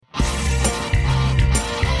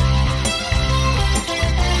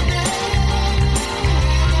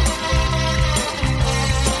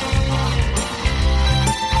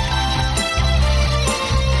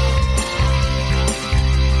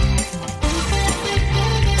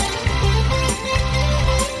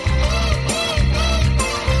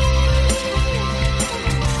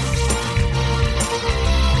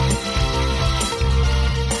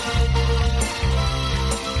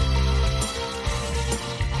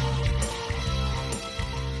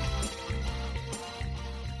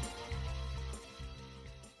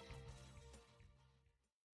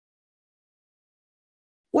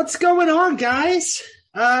What's going on, guys?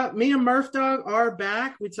 Me and Murph Dog are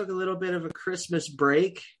back. We took a little bit of a Christmas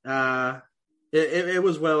break. It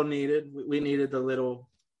was well needed. We needed the little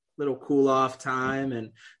cool off time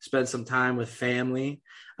and spend some time with family.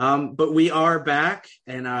 But we are back,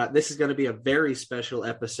 and this is going to be a very special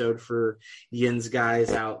episode for Yin's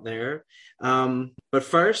guys out there. But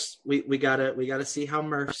first, we gotta see how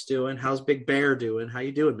Murph's doing. How's Big Bear doing? How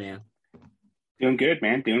you doing, man? Doing good,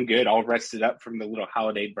 man. Doing good. All rested up from the little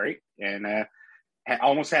holiday break, and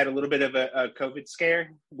almost had a little bit of a COVID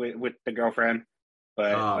scare with the girlfriend,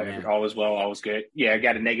 but all was well, all was good. Yeah, I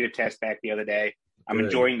got a negative test back the other day. I'm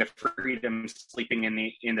enjoying the freedom sleeping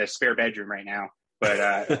in the spare bedroom right now.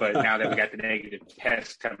 But now that we got the negative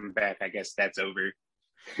test coming back, I guess that's over.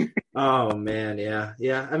 Oh man,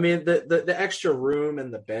 yeah. I mean, the extra room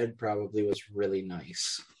and the bed probably was really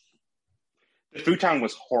nice. The futon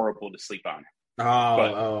was horrible to sleep on.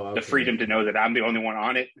 Okay. The freedom to know that I'm the only one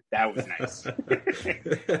on it, that was nice.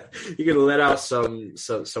 You can let out some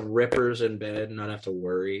rippers in bed and not have to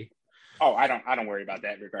worry. Oh, I don't worry about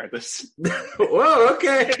that regardless. Whoa,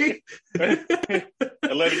 okay.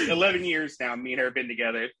 11 years now, me and her have been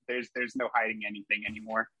together. There's no hiding anything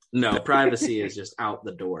anymore. No, privacy is just out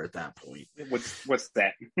the door at that point. What's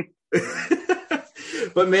that?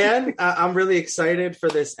 But man, I'm really excited for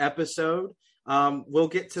this episode. We'll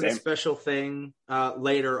get to the special thing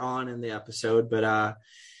later on in the episode, but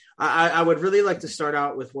I would really like to start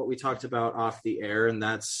out with what we talked about off the air, and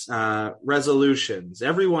that's resolutions.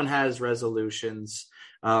 Everyone has resolutions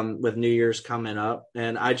with New Year's coming up,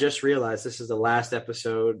 and I just realized this is the last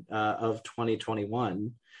episode of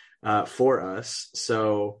 2021 for us.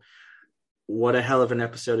 So what a hell of an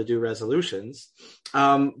episode to do resolutions.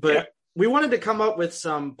 We wanted to come up with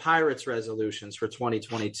some Pirates resolutions for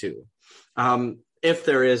 2022. If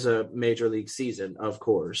there is a major league season, of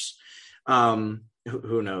course.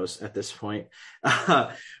 Who knows at this point?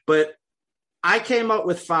 But I came up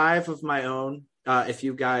with 5 of my own. If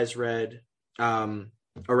you guys read Around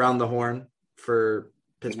the Horn for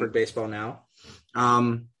Pittsburgh Baseball Now,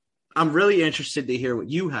 I'm really interested to hear what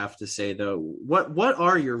you have to say, though. What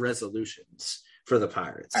are your resolutions for the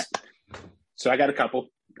Pirates? So I got a couple.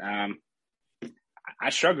 I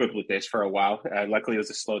struggled with this for a while. Luckily, it was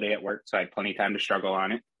a slow day at work, so I had plenty of time to struggle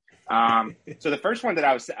on it. So the first one that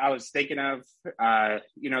I was thinking of,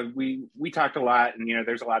 we talked a lot, and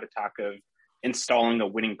there's a lot of talk of installing a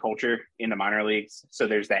winning culture in the minor leagues. So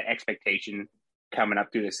there's that expectation coming up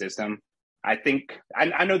through the system. I think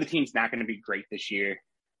I know the team's not going to be great this year,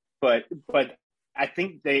 but I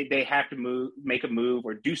think they have to make a move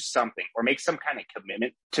or do something or make some kind of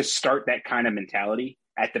commitment to start that kind of mentality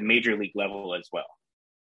at the major league level as well.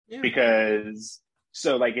 Yeah. Because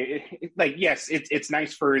yes, it's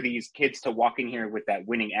nice for these kids to walk in here with that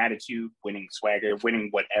winning attitude, winning swagger, winning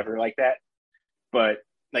whatever like that. But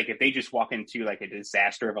like if they just walk into like a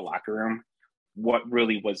disaster of a locker room, what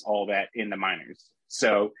really was all that in the minors?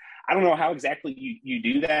 So I don't know how exactly you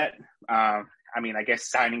do that. I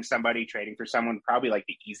guess signing somebody, trading for someone, probably like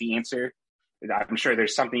the easy answer. I'm sure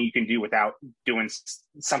there's something you can do without doing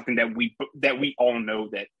something that we all know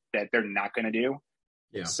that they're not going to do.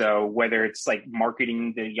 Yeah. So whether it's like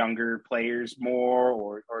marketing the younger players more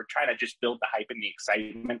or trying to just build the hype and the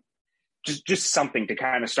excitement, just something to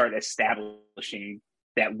kind of start establishing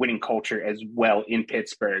that winning culture as well in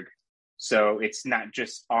Pittsburgh. So it's not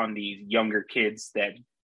just on these younger kids that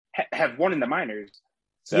have won in the minors.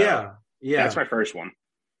 So yeah, that's my first one.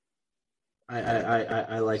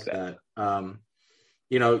 I like that.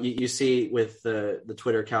 You see with the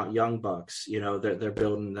Twitter account Young Bucks, they're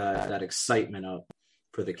building that excitement up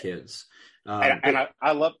for the kids.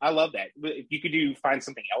 I love that. If you could find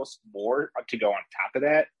something else more to go on top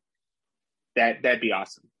of that'd be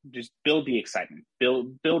awesome. Just build the excitement,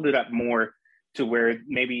 build it up more to where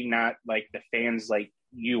maybe not like the fans like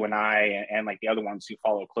you and I and like the other ones who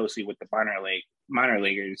follow closely with the minor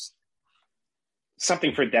leaguers,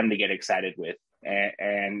 something for them to get excited with.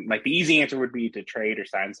 And like the easy answer would be to trade or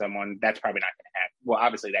sign someone. That's probably not going to happen. Well,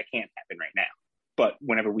 obviously that can't happen right now. But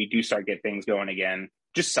whenever we do start get things going again,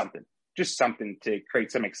 just something to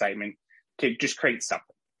create some excitement, to just create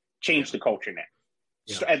something, change the culture now.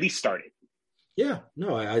 So at least start it. Yeah,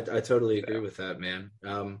 no, I totally agree with that, man.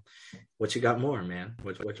 What you got more, man?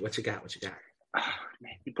 What you got? Oh,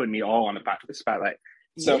 man, you putting me all on the spotlight.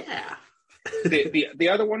 So yeah. the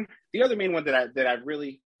other main one that I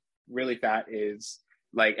really thought is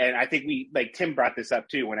like, and I think Tim brought this up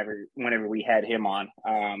too whenever we had him on,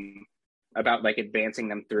 about like advancing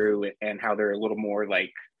them through and how they're a little more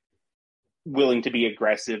like willing to be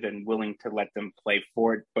aggressive and willing to let them play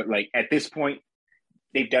for it. But like at this point,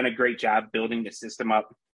 they've done a great job building the system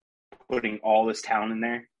up putting all this talent in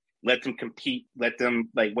there. Let them compete. Let them,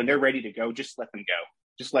 like, when they're ready to go, just let them go.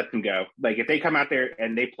 Just let them go. Like, if they come out there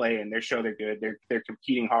and they play and they show they're good, they're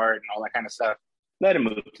competing hard and all that kind of stuff, let them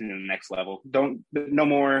move to the next level. No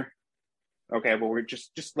more. Okay, well, we're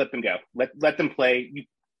just let them go. Let them play.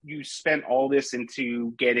 You spent all this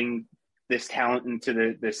into getting this talent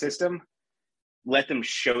into the system. Let them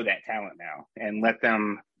show that talent now, and let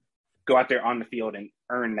them go out there on the field and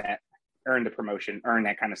earn the promotion, earn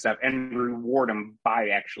that kind of stuff, and reward them by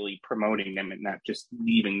actually promoting them and not just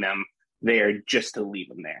leaving them there just to leave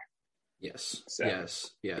them there. Yes.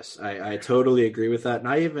 I totally agree with that. And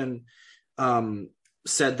I even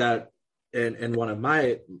said that in one of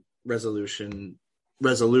my resolutions,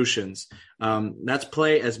 that's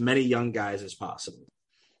play as many young guys as possible.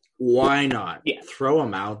 Why not throw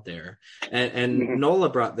them out there? And Nola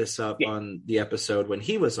brought this up on the episode when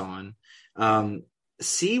he was on.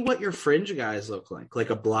 See what your fringe guys look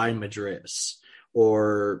like a Bly Madris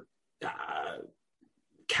or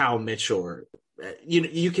Cal Mitchell. Or,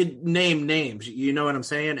 you could name names, you know what I'm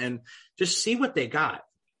saying? And just see what they got.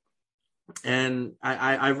 And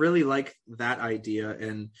I really like that idea.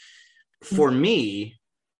 And for me,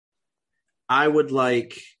 I would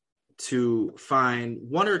like to find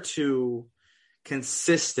one or two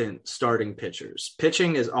consistent starting pitchers.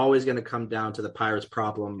 Pitching is always going to come down to the Pirates'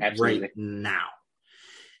 problem right now.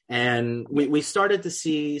 And we started to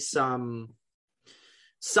see some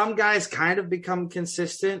guys kind of become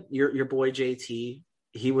consistent. Your boy JT,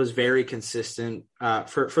 he was very consistent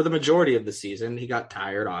for the majority of the season. He got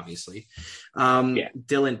tired, obviously.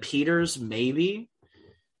 Dylan Peters, maybe.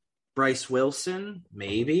 Bryce Wilson,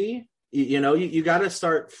 maybe. You got to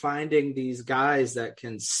start finding these guys that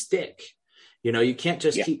can stick. You can't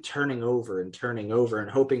just keep turning over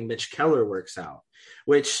and hoping Mitch Keller works out,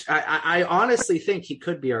 which I honestly think he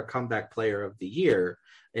could be our comeback player of the year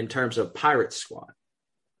in terms of Pirates squad.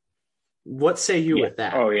 What say you with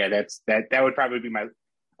that? Oh yeah, that would probably be my.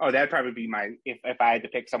 Oh, that'd probably be my. If I had to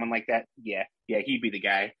pick someone like that, yeah, he'd be the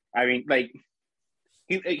guy. I mean, like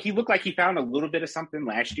he looked like he found a little bit of something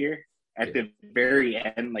last year. At the very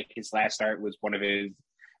end, like his last start was one of his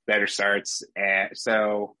better starts.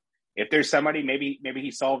 So if there's somebody, maybe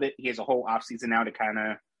he solved it. He has a whole offseason now to kind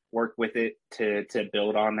of work with it to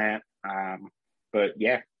build on that. But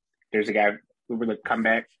yeah, there's a guy who would come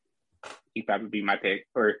back. He'd probably be my pick,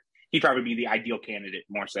 or he'd probably be the ideal candidate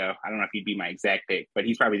more so. I don't know if he'd be my exact pick, but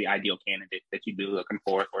he's probably the ideal candidate that you'd be looking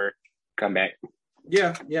for comeback.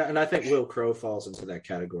 Yeah, and I think Will Crowe falls into that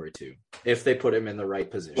category too, if they put him in the right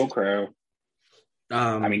position. Will Crowe.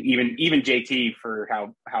 I mean, even JT, for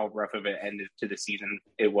how rough of an end to the season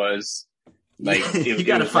it was. Like you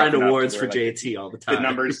got to find awards for JT all the time. The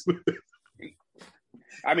numbers.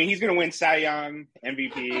 I mean, he's going to win Cy Young,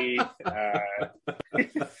 MVP.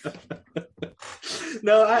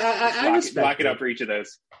 No, I respect lock it up for each of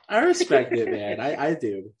those. I respect it, man. I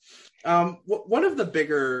do. One of the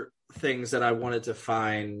bigger things that I wanted to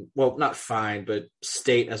find, well, not find, but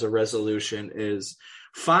state as a resolution is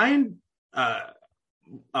find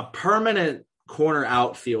a permanent corner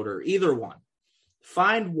outfielder, either one.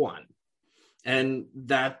 Find one. And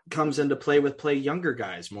that comes into play with play younger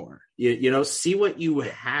guys more. See what you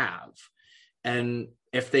have. And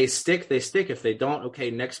if they stick, they stick. If they don't,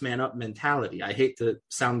 okay, next man up mentality. I hate to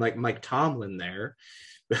sound like Mike Tomlin there,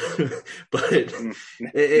 but it's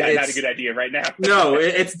not a good idea right now. No,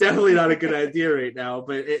 it's definitely not a good idea right now.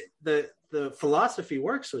 But the philosophy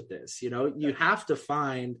works with this. You have to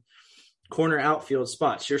find corner outfield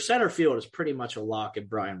spots. Your center field is pretty much a lock in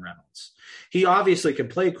Brian Reynolds. He obviously can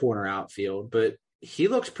play corner outfield, but he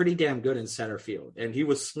looks pretty damn good in center field, and he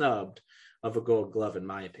was snubbed of a Gold Glove, in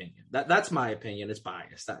my opinion. That's my opinion. It's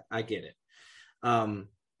biased. I get it.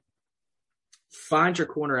 Find your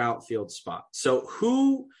corner outfield spot. So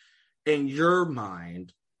who, in your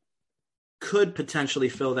mind, could potentially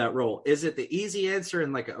fill that role? Is it the easy answer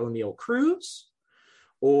in like an O'Neal Cruz,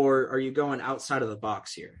 or are you going outside of the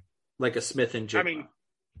box here, like a Smith and Jigba? I mean,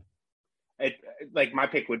 my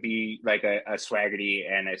pick would be like a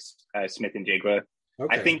Swaggerty and a Smith and Jigba.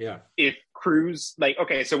 Okay, I think if Cruz,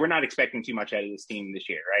 so we're not expecting too much out of this team this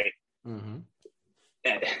year, right? Mm-hmm.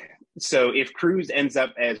 So if Cruz ends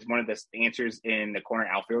up as one of the answers in the corner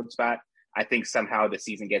outfield spot, I think somehow the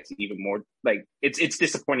season gets even more it's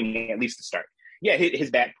disappointing, at least to start. Yeah, his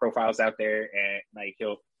bat profile's out there, and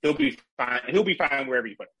he'll be fine. He'll be fine wherever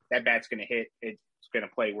you put him. That bat's going to hit. It's going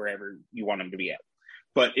to play wherever you want him to be at.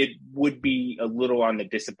 But it would be a little on the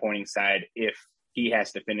disappointing side if he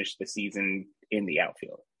has to finish the season in the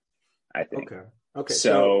outfield, I think. Okay.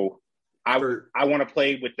 So I want to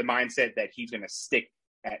play with the mindset that he's going to stick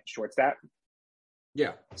at shortstop.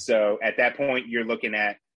 Yeah. So at that point, you're looking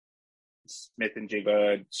at Smith and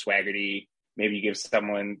Jigba, Swaggerty. Maybe you give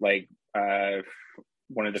someone like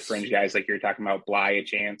one of the fringe guys, like you're talking about, Bly, a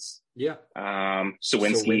chance. Yeah.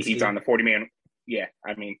 Sawinski, he's on the 40-man. Yeah,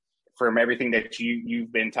 I mean, from everything that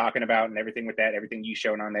you've been talking about and everything with that, everything you've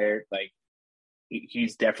shown on there, like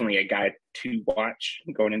he's definitely a guy to watch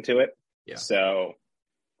going into it. Yeah. So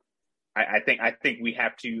I think we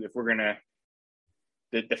have to, if we're gonna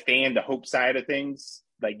the hope side of things,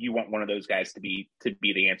 like you want one of those guys to be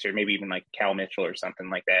the answer. Maybe even like Cal Mitchell or something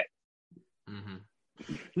like that.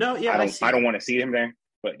 Mm-hmm. No, yeah, I don't want to see him there,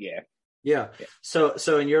 but yeah. So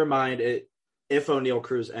in your mind, if O'Neal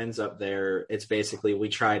Cruz ends up there, it's basically we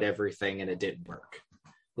tried everything and it didn't work.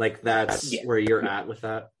 Like that's where you're at with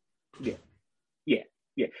that. Yeah.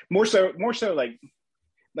 More so like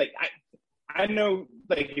I know,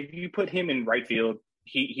 like if you put him in right field,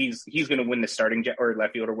 he's going to win the starting or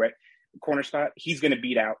left field or corner spot. He's going to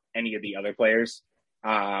beat out any of the other players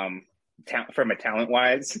from a talent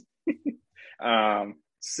wise.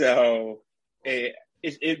 So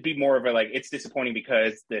it'd be more of a, like, it's disappointing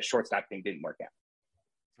because the shortstop thing didn't work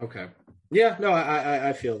out. Okay. Yeah, no,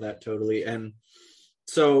 I feel that totally. And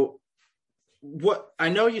so I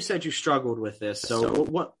know you said you struggled with this. So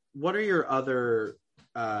what are your other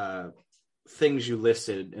things you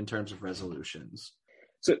listed in terms of resolutions?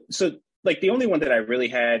 So like the only one that I really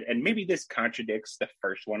had, and maybe this contradicts the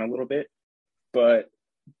first one a little bit, but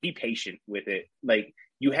be patient with it. Like,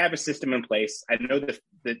 you have a system in place. I know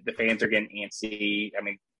the fans are getting antsy. I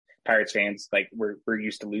mean, Pirates fans, like we're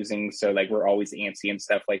used to losing, so like we're always antsy and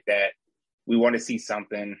stuff like that. We want to see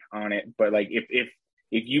something on it, but like if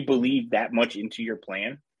you believe that much into your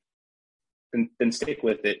plan, then stick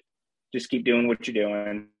with it. Just keep doing what you're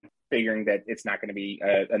doing, figuring that it's not going to be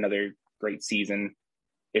another great season.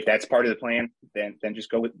 If that's part of the plan, then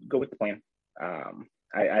just go with the plan.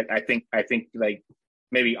 I think like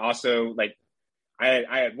maybe also like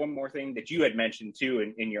I had one more thing that you had mentioned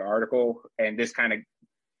too in your article, and this kind of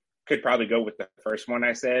could probably go with the first one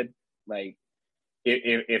I said. Like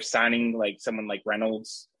if signing like someone like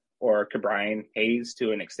Reynolds or Ke'Bryan Hayes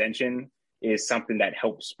to an extension is something that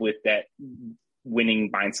helps with that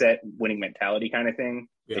winning mindset, winning mentality kind of thing,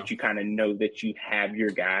 that you kind of know that you have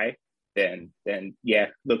your guy, then yeah,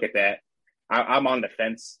 look at that. I'm on the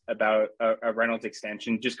fence about a Reynolds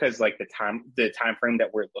extension just because like the time frame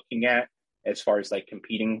that we're looking at as far as like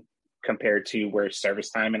competing compared to where service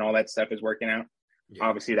time and all that stuff is working out. Yeah.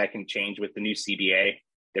 Obviously that can change with the new CBA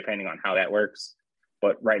depending on how that works.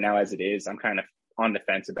 But right now as it is, I'm kind of on the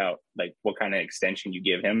fence about like what kind of extension you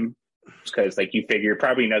give him, because like you figure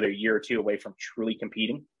probably another year or two away from truly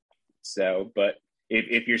competing. So, but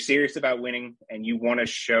if you're serious about winning and you want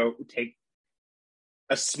to take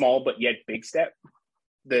a small but yet big step,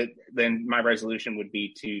 then my resolution would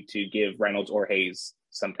be to give Reynolds or Hayes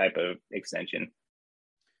some type of extension.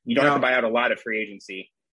 You don't have to buy out a lot of free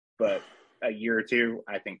agency, but a year or two,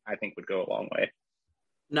 I think would go a long way.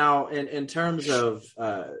 Now, in terms of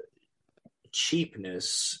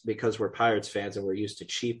cheapness, because we're Pirates fans and we're used to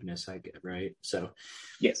cheapness, I get, right? So,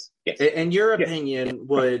 yes. In your opinion,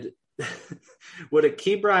 would a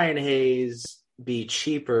Ke'Bryan Hayes be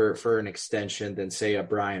cheaper for an extension than, say, a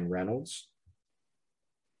Bryan Reynolds?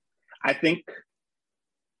 I think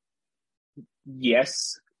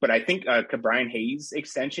yes, but I think Ke'Bryan Hayes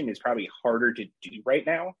extension is probably harder to do right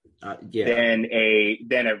now than a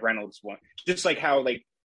Reynolds one. Just like how like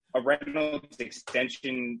a Reynolds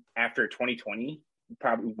extension after 2020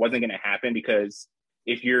 probably wasn't going to happen, because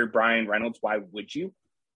if you're Bryan Reynolds, why would you?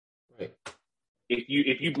 Right.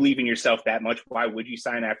 If you believe in yourself that much, why would you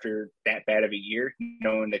sign after that bad of a year,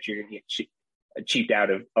 knowing that you're going to get cheaped out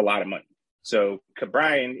of a lot of money? So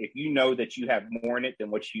Ke'Bryan, if you know that you have more in it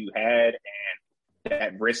than what you had, and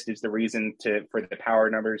that risk is the reason for the power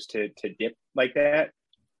numbers to dip like that,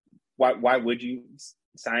 why would you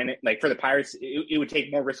sign it? Like for the Pirates, it would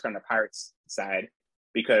take more risk on the Pirates side,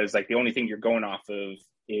 because like the only thing you're going off of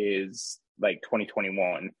is like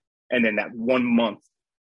 2021, and then that 1 month,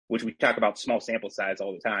 which we talk about small sample size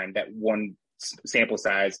all the time, that one sample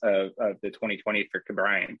size of the 2020 for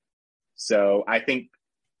Ke'Bryan. So I think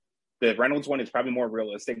the Reynolds one is probably more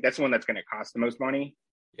realistic. That's the one that's going to cost the most money.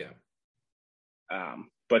 Yeah.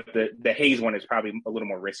 But the Hayes one is probably a little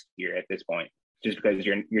more riskier at this point, just because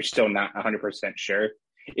you're still not 100% sure.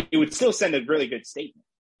 It would still send a really good statement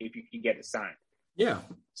if you could get it signed. Yeah.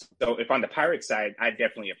 So if on the Pirates side, I'd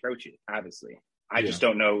definitely approach it, obviously. I just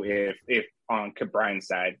don't know if on Ke'Bryan's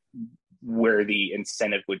side where the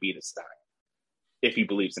incentive would be to sign, if he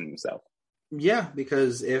believes in himself. Yeah,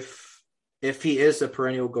 because if he is a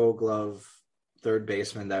perennial Gold Glove third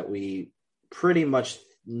baseman that we pretty much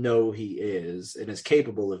know he is and is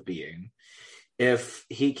capable of being, if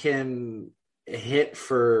he can hit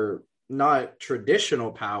for not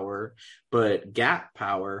traditional power, but gap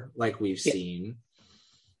power like we've seen,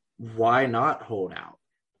 why not hold out?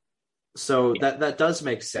 So that does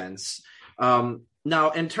make sense.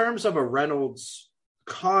 Now, in terms of a Reynolds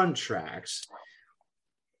contract,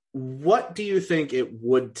 what do you think it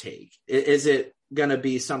would take? Is it going to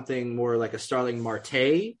be something more like a Starling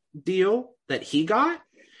Marte deal that he got?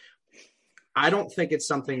 I don't think it's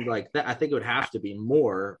something like that. I think it would have to be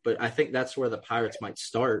more, but I think that's where the Pirates might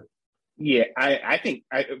start. Yeah, I think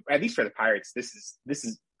at least for the Pirates, this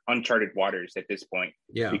is uncharted waters at this point.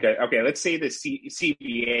 Yeah. Because let's say the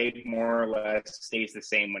CBA more or less stays the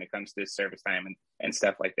same when it comes to service time and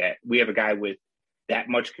stuff like that. We have a guy with that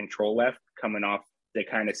much control left coming off the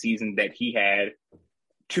kind of season that he had.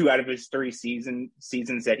 2 out of his 3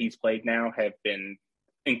 seasons that he's played now have been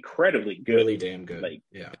incredibly good. Really damn good.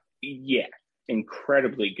 Yeah,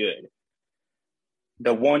 incredibly good.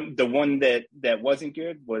 The one that wasn't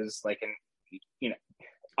good was like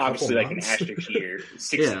obviously like an asterisk year.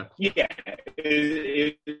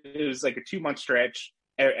 It was like a 2-month stretch.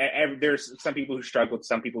 There's some people who struggled,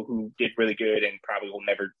 some people who did really good, and probably will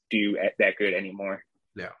never do that good anymore.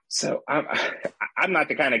 Yeah. So I'm not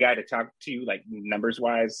the kind of guy to talk to like numbers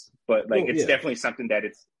wise, but it's definitely something that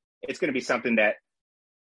it's going to be something that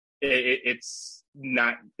it's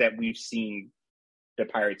not that we've seen the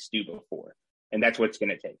Pirates do before. And that's what it's going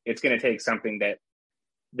to take. It's going to take something that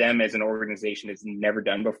them as an organization has never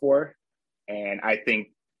done before. And I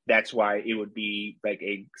think that's why it would be like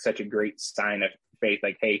such a great sign of faith.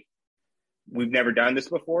 Like, hey, we've never done this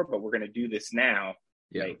before, but we're going to do this now.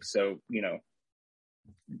 Yeah. So,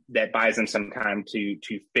 that buys them some time to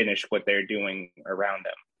finish what they're doing around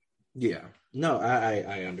them. Yeah. No,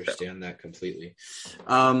 I understand that completely.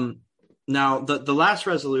 Now, the last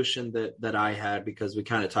resolution that I had, because we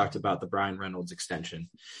kind of talked about the Bryan Reynolds extension,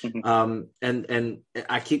 and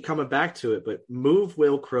I keep coming back to it, but move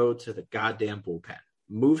Wil Crowe to the goddamn bullpen.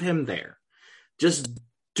 Move him there. Just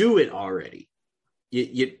do it already.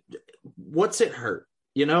 You what's it hurt?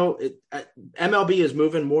 MLB is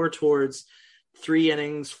moving more towards 3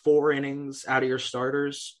 innings, 4 innings out of your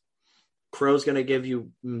starters. Crowe's going to give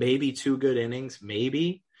you maybe 2 good innings,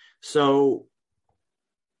 maybe. So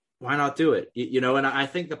why not do it? And I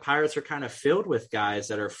think the Pirates are kind of filled with guys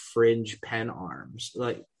that are fringe pen arms.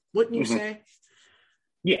 Like, wouldn't you say?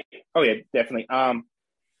 Yeah. Oh, yeah, definitely.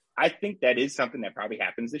 I think that is something that probably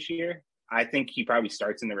happens this year. I think he probably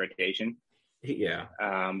starts in the rotation. Yeah.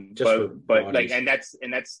 But like, and that's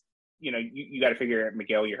you got to figure out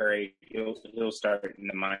Miguel Yajure, he'll start in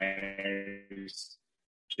the minors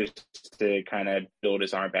just to kind of build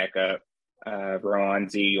his arm back up.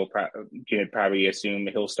 Roansy, you'll probably assume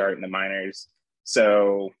he'll start in the minors.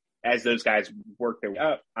 So as those guys work their way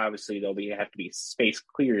up, obviously there'll have to be space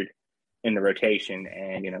cleared in the rotation,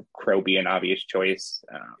 and Crowe be an obvious choice.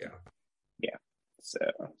 Yeah. So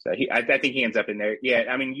I think he ends up in there. Yeah,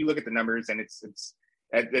 I mean, you look at the numbers, and it's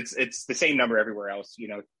the same number everywhere else.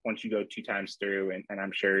 Once you go 2 times through, and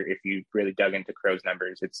I'm sure if you really dug into Crowe's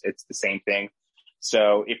numbers, it's the same thing.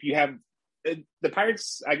 So if you have the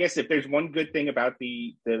Pirates, I guess if there's one good thing about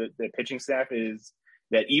the pitching staff is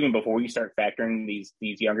that even before you start factoring these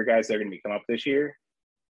younger guys that are going to come up this year,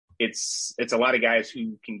 it's a lot of guys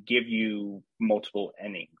who can give you multiple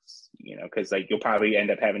innings, because like you'll probably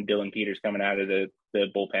end up having Dylan Peters coming out of the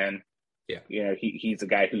bullpen. Yeah. He's a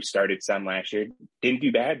guy who started some last year, didn't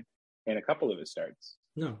do bad in a couple of his starts.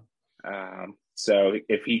 No. So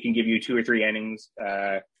if he can give you 2 or 3 innings,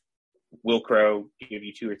 Wil Crowe give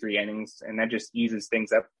you 2 or 3 innings, and that just eases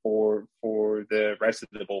things up for the rest of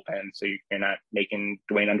the bullpen. So you're not making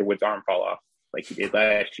Dwayne Underwood's arm fall off like he did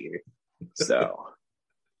last year. So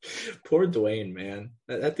poor Dwayne, man,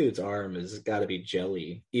 that dude's arm has got to be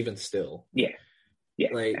jelly even still. Yeah,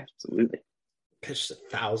 like absolutely. Pitched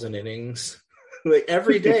 1,000 innings like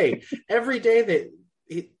every day that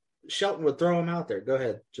Shelton would throw him out there. Go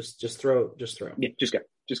ahead, just throw. Yeah, just go.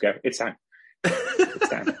 It's time. It's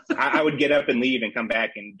time. I would get up and leave and come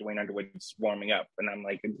back, and Dwayne Underwood's warming up, and I'm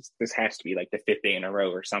like, this has to be like the 5th day in a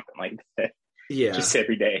row or something like that. Yeah, just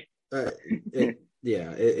every day.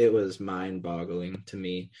 It was mind-boggling to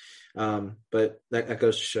me, but that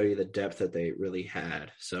goes to show you the depth that they really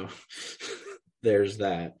had. So there's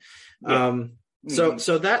that. Yeah.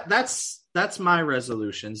 So that's my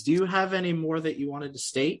resolutions. Do you have any more that you wanted to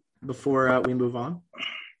state before we move on?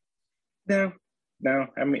 No.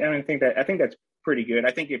 I think that's pretty good.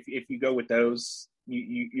 I think if you go with those,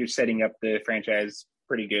 you're setting up the franchise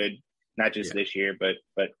pretty good, not just this year,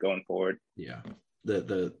 but going forward. Yeah.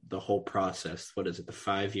 the whole process. What is it? The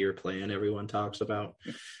 5-year plan everyone talks about.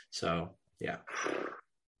 So yeah.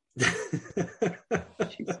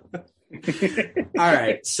 All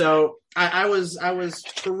right. So I was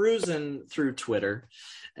perusing through Twitter,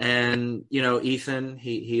 and Ethan,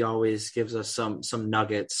 he always gives us some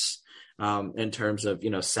nuggets in terms of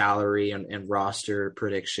salary and roster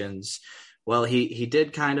predictions. Well, he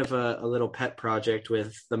did kind of a little pet project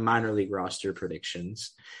with the minor league roster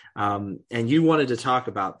predictions, and you wanted to talk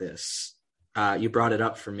about this. You brought it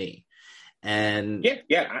up for me, and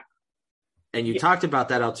you talked about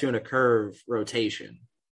that Altoona Curve rotation.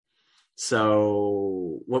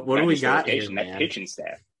 So what do we got here, man? That pitching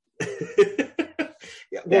staff.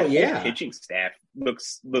 That pitching staff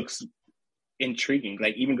looks intriguing.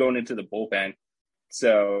 Like even going into the bullpen.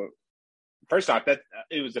 So first off, that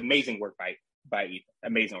it was amazing work by Ethan.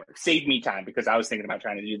 Amazing work. Saved me time because I was thinking about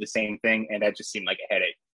trying to do the same thing, and that just seemed like a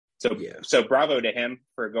headache. So bravo to him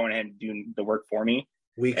for going ahead and doing the work for me.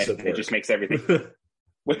 Weeks of work. It just makes everything.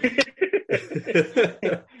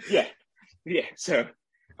 Yeah. So.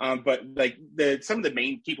 But like some of the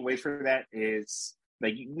main takeaways for that is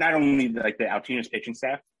like not only like the Altoona's pitching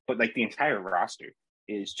staff, but like the entire roster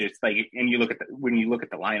is just like, and when you look at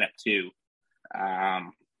the lineup too,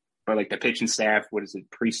 but like the pitching staff, what is it?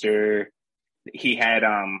 Priester, he had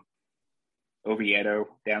Oviedo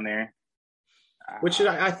down there, which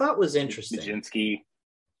I thought was interesting. Majinski.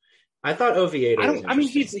 I thought Oviedo.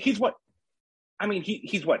 He's what? I mean,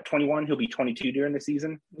 he's what, 21? He'll be 22 during the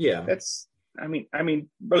season. Yeah, I mean,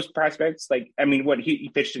 most prospects, he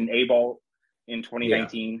pitched an A-ball in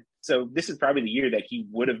 2019. Yeah. So this is probably the year that he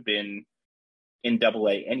would have been in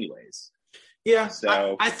Double-A anyways. Yeah.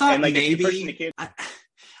 So I thought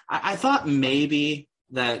I thought maybe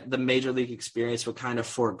that the major league experience would kind of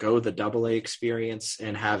forego the Double-A experience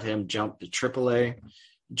and have him jump to Triple-A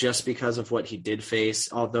just because of what he did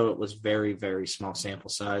face, although it was very, very small sample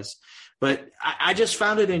size. But I just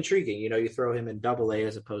found it intriguing. You throw him in Double-A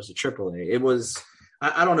as opposed to Triple-A. It was,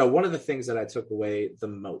 I don't know, one of the things that I took away the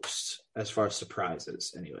most as far as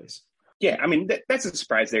surprises anyways. Yeah, I mean, that's a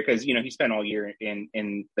surprise there because, he spent all year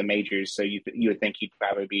in the majors. So you would think he'd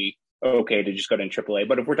probably be okay to just go to Triple-A.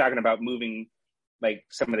 But if we're talking about moving like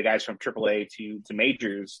some of the guys from Triple-A to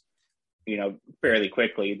majors, fairly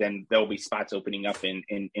quickly, then there'll be spots opening up in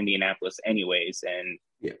Indianapolis anyways. And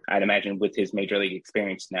yeah. I'd imagine with his major league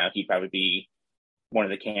experience now, he'd probably be one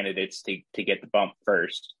of the candidates to get the bump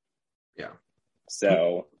first. Yeah.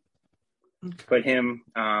 So, But him,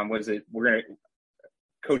 Cody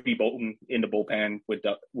Bolton in the bullpen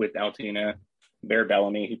with Altoona, Bear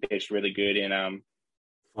Bellamy, who pitched really good in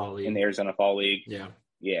the Arizona Fall League. Yeah.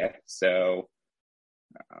 Yeah. So,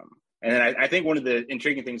 and then I think one of the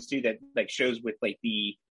intriguing things too that like shows with like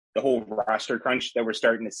the whole roster crunch that we're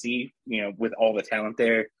starting to see, with all the talent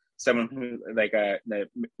there, someone who like the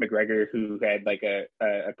McGregor who had like a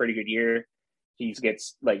pretty good year, he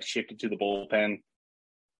gets like shifted to the bullpen.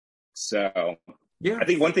 So yeah, I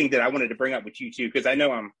think one thing that I wanted to bring up with you too, because I know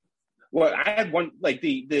I had one like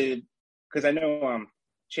because I know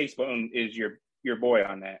Chase Bone is your boy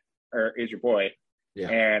on that, or is your boy, yeah,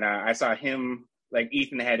 and I saw him. Like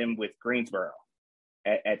Ethan had him with Greensboro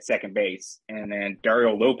at second base, and then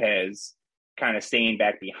Dario Lopez kind of staying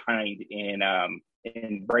back behind in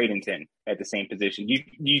Bradenton at the same position. Do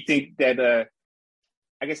you think that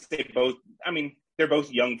I guess they're both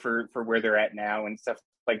young for where they're at now and stuff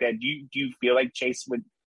like that. Do you feel like Chase would,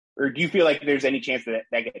 or do you feel like there's any chance that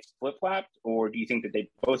gets flip flopped, or do you think that they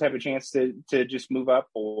both have a chance to just move up,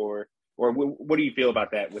 or what do you feel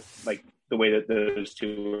about that with like the way that those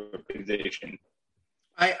two are positioned?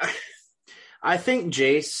 I think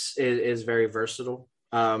Jace is very versatile.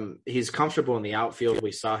 He's comfortable in the outfield.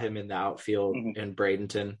 We saw him in the outfield in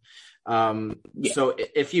Bradenton. So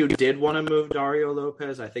if you did want to move Dario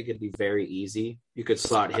Lopez, I think it'd be very easy. You could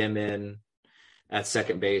slot him in at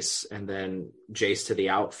second base and then Jace to the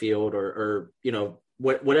outfield or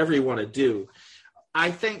whatever you want to do.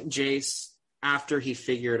 I think Jace, after he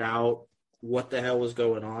figured out what the hell was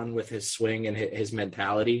going on with his swing and his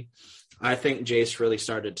mentality, I think Jace really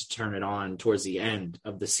started to turn it on towards the end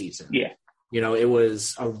of the season. Yeah. It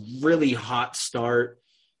was a really hot start,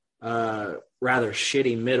 rather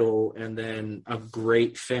shitty middle, and then a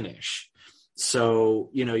great finish.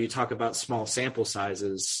 So, you talk about small sample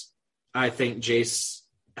sizes. I think Jace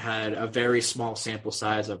had a very small sample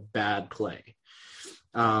size of bad play.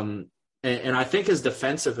 And I think his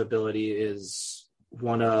defensive ability is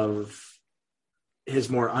one of his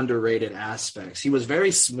more underrated aspects. He was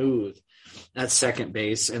very smooth at second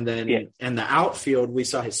base, and then in the outfield we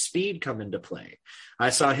saw his speed come into play. I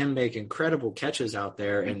saw him make incredible catches out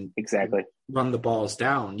there, and exactly run the balls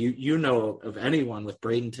down. You know of anyone with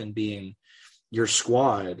Bradenton being your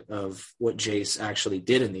squad of what Jace actually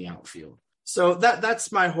did in the outfield. So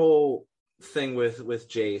that's my whole thing with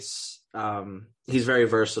Jace. He's very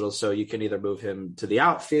versatile, so you can either move him to the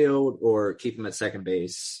outfield or keep him at second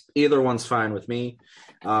base. Either one's fine with me.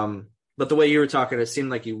 But the way you were talking, it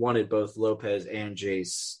seemed like you wanted both Lopez and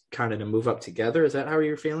Jace kind of to move up together. Is that how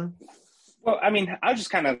you're feeling? Well, I mean, I was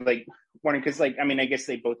just kind of like wondering because, like, I mean, I guess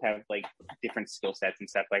they both have like different skill sets and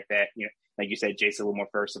stuff like that. You know, like you said, Jace a little more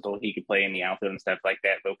versatile. He could play in the outfield and stuff like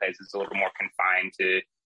that. Lopez is a little more confined to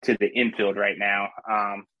the infield right now.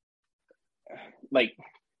 Like,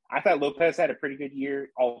 I thought Lopez had a pretty good year,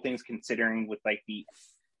 all things considering, with like the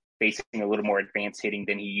facing a little more advanced hitting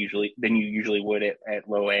than you usually would at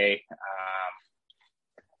low A.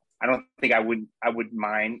 I don't think I would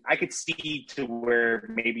mind. I could see to where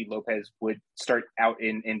maybe Lopez would start out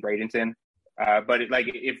in Bradenton. But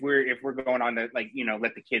if we're going on to, like, you know,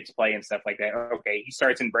 let the kids play and stuff like that. Okay, he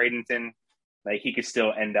starts in Bradenton. Like, he could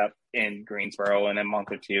still end up in Greensboro in a month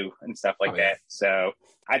or two and stuff like that. So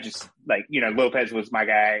I just, like, you know, Lopez was my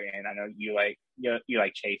guy, and I know you like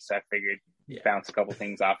Chase. So I figured bounce a couple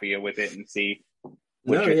things off of you with it and see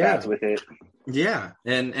what your thoughts with it. Yeah.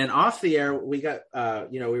 And off the air, we got,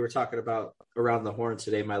 we were talking about Around the Horn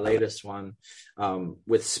today, my latest one,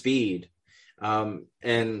 with speed.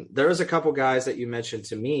 And there was a couple guys that you mentioned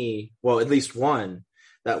to me, well, at least one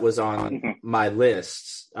that was on my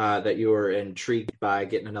list, that you were intrigued by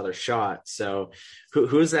getting another shot. So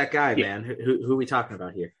who's that guy, man? Who are we talking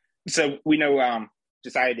about here? So we know,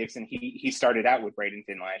 Josiah Dixon, he started out with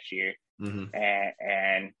Bradenton last year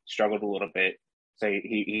and struggled a little bit. So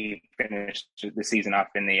he finished the season off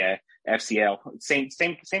in the FCL. Same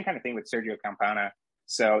kind of thing with Sergio Campana.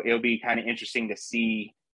 So it'll be kind of interesting to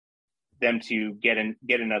see them to get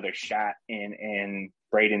another shot in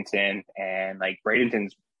Bradenton. And like,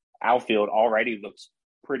 Bradenton's outfield already looks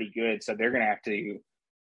pretty good, so they're gonna have to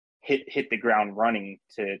hit the ground running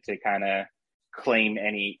to kind of claim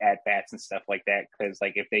any at bats and stuff like that. Because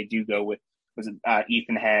like, if they do go with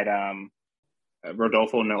Ethan had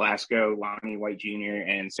Rodolfo Nolasco, Lonnie White Jr.,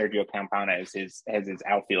 and Sergio Campana as his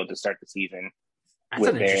outfield to start the season. That's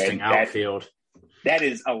an interesting outfield. That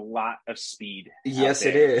is a lot of speed. Yes,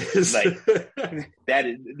 it is. Like, that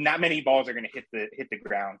is, not many balls are going to hit the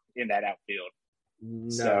ground in that outfield. No.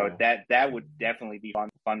 So that would definitely be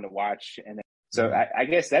fun to watch. And so I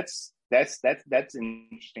guess that's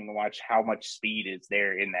interesting to watch how much speed is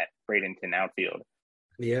there in that Bradenton outfield.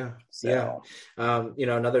 Yeah. So. Yeah.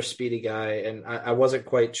 Another speedy guy, and I wasn't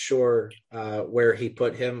quite sure where he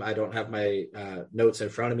put him. I don't have my notes in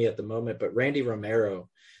front of me at the moment, but Randy Romero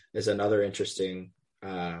is another interesting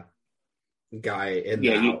guy in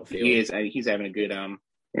the outfield. He is. He's having a good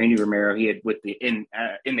Randy Romero. He had with in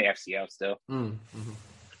the FCL still. Mm-hmm.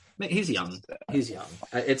 He's young. He's young.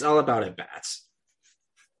 It's all about at bats.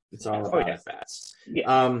 It's all about at bats.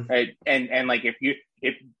 Yeah. And like,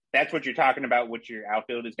 if that's what you're talking about, what your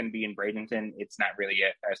outfield is going to be in Bradenton, it's not really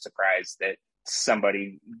a surprise that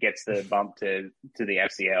somebody gets the bump to the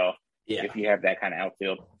FCL. Yeah. If you have that kind of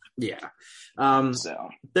outfield. Yeah. So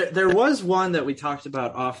there was one that we talked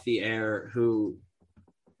about off the air who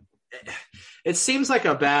it seems like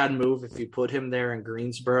a bad move if you put him there in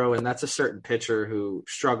Greensboro, and that's a certain pitcher who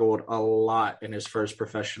struggled a lot in his first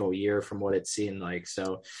professional year from what it seemed like.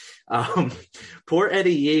 So poor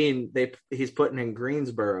Eddie Yean, he's putting in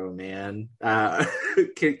Greensboro, man.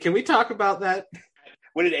 Can we talk about that?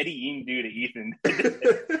 What did Eddie Yean do to Ethan?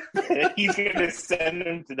 He's going to send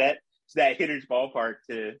him to that hitter's ballpark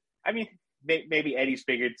maybe Eddie's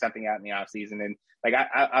figured something out in the offseason, and like,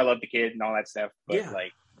 I love the kid and all that stuff, but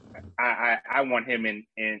like, I want him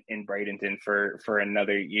in Bradenton for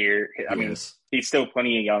another year. I mean, he's still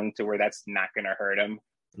plenty young to where that's not going to hurt him.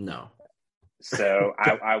 No. So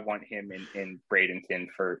I want him in Bradenton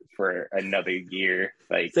for another year.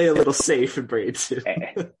 Like, stay a little safe in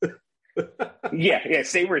Bradenton. Yeah.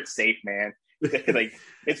 Say where it's safe, man. Like,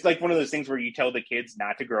 it's like one of those things where you tell the kids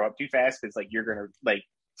not to grow up too fast because like, you're gonna like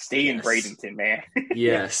stay in Bradenton, man.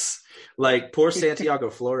 Yes. Like, poor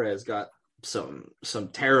Santiago Flores got some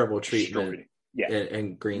terrible treatment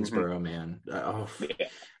in Greensboro, man.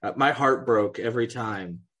 My heart broke every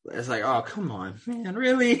time. It's like, oh, come on, man,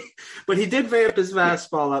 really? But he did vamp his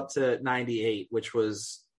fastball up to 98, which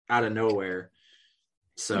was out of nowhere.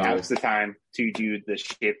 So now is the time to do the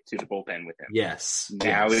shift to the bullpen with him. Yes.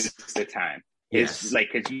 Now is the time. Yes. It's like,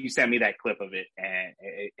 because you sent me that clip of it, and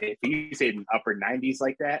if you say upper 90s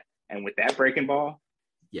like that, and with that breaking ball,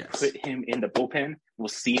 yes, put him in the bullpen. We'll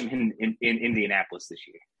see him in Indianapolis this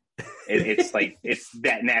year. It's like it's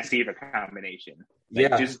that nasty of a combination.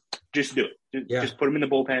 Like, just do it. Just put him in the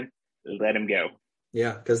bullpen. Let him go.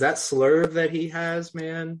 Yeah, because that slurve that he has,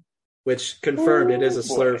 man, which confirmed it is a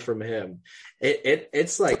slurve from him.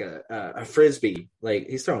 It's like a frisbee. Like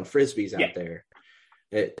he's throwing frisbees out there.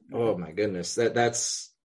 Oh my goodness, that's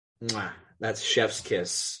chef's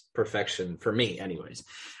kiss perfection for me, anyways.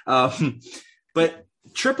 But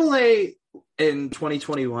AAA in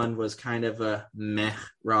 2021 was kind of a meh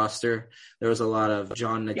roster. There was a lot of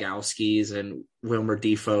John Nagowskis and Wilmer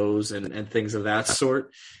Defoes and things of that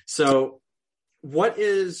sort. So what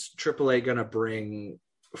is AAA going to bring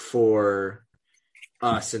for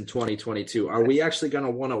us in 2022? Are we actually going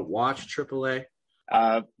to want to watch AAA?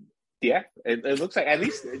 Yeah, it looks like, at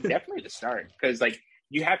least definitely the start, because like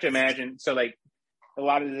you have to imagine. So like a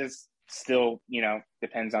lot of this still,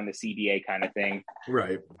 depends on the CBA kind of thing,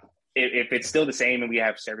 right? If it's still the same and we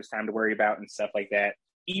have service time to worry about and stuff like that,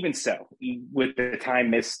 even so, with the time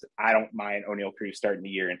missed, I don't mind O'Neal Cruz starting the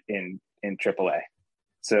year in AAA.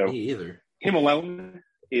 So me either. Him alone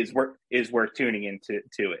is worth tuning into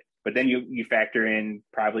it. But then you factor in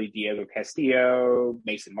probably Diego Castillo,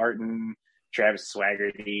 Mason Martin, Travis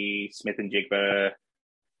Swaggerty, Smith and Jigba,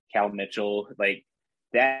 Cal Mitchell. Like,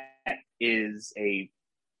 that is a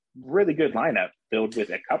really good lineup filled with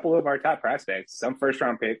a couple of our top prospects, some first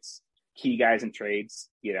round picks, key guys in trades.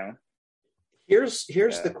 Here's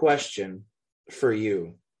the question for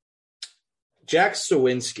you, Jack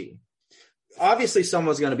Suwinski. Obviously,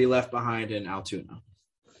 someone's going to be left behind in Altoona.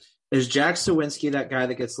 Is Jack Suwinski that guy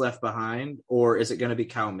that gets left behind, or is it going to be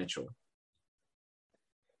Cal Mitchell?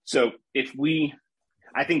 So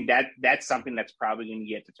I think that's something that's probably going to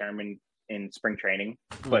get determined in spring training,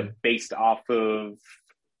 but based off of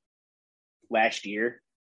last year,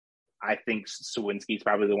 I think Suwinski is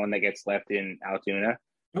probably the one that gets left in Altoona.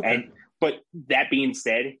 Okay. But that being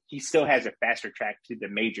said, he still has a faster track to the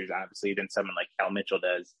majors, obviously, than someone like Cal Mitchell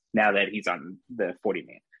does now that he's on the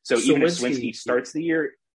 40-man. So even if Suwinski starts the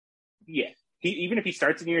year, even if he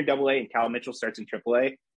starts the year in AA and Cal Mitchell starts in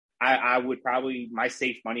AAA, I would probably, my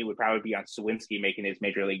safe money would probably be on Suwinski making his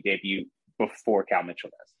major league debut before Cal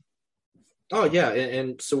Mitchell does. Oh, yeah.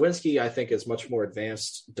 And Suwinski, I think, is much more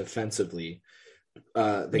advanced defensively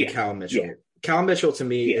than Cal Mitchell. Yeah. Cal Mitchell, to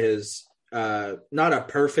me, is not a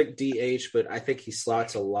perfect DH, but I think he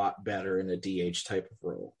slots a lot better in a DH type of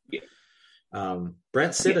role. Yeah.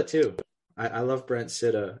 Brent Sitta, too. I love Brent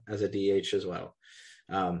Sitta as a DH as well.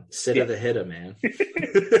 Sitta the hitter, man.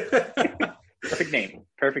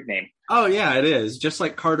 Perfect name. Oh, yeah, it is. Just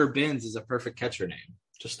like Carter Binns is a perfect catcher name.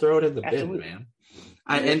 Just throw it in the bin, man.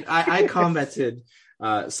 I commented,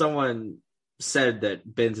 someone said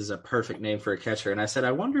that Binns is a perfect name for a catcher, and I said,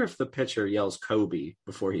 I wonder if the pitcher yells Kobe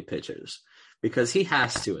before he pitches, because he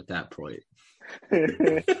has to at that point.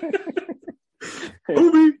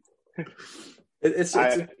 Kobe. We're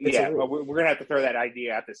going to have to throw that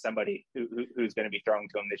idea out to somebody who's going to be throwing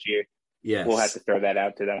to him this year. Yes. We'll have to throw that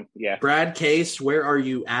out to them. Yeah. Brad Case, where are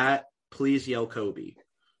you at? Please yell Kobe.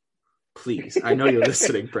 Please. I know you're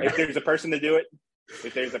listening, Brad. If there's a person to do it,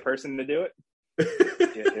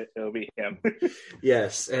 it'll be him.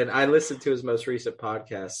 Yes. And I listened to his most recent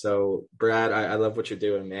podcast. So, Brad, I love what you're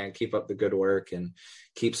doing, man. Keep up the good work and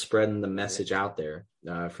keep spreading the message out there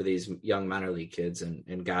for these young minor league kids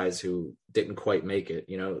and guys who didn't quite make it.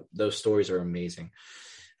 Those stories are amazing.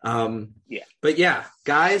 But yeah,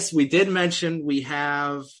 guys, we did mention we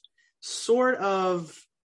have sort of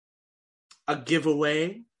a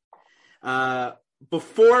giveaway.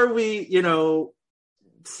 Before we,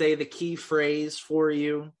 say the key phrase for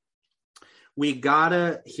you, we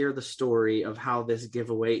gotta hear the story of how this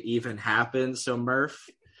giveaway even happened. So Murph,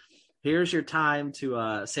 here's your time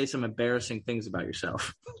to say some embarrassing things about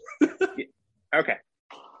yourself. Okay.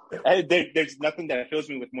 There's nothing that fills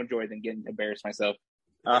me with more joy than getting to embarrass myself.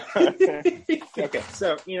 Okay,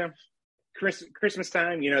 so Christmas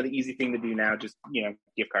time, the easy thing to do now, just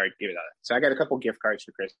gift card, give it out. So I got a couple gift cards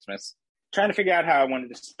for Christmas. Trying to figure out how I wanted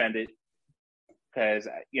to spend it, because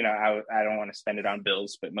I don't want to spend it on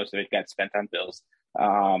bills, but most of it got spent on bills.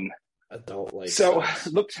 Adult life. So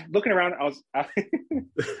looking around, I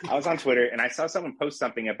was on Twitter and I saw someone post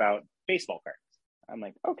something about baseball cards. I'm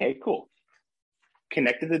like, okay, cool.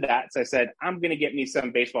 Connected the dots. I said, I'm going to get me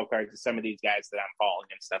some baseball cards of some of these guys that I'm following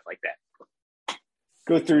and stuff like that.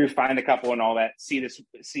 Go through, find a couple and all that. See this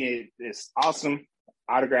awesome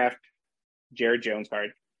autographed Jared Jones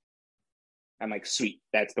card. I'm like, sweet,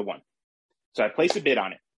 that's the one. So I place a bid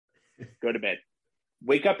on it. Go to bed.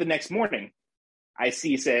 Wake up the next morning. I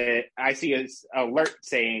see an alert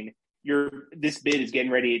saying this bid is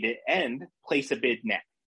getting ready to end. Place a bid now.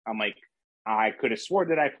 I'm like, I could have swore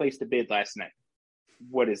that I placed a bid last night.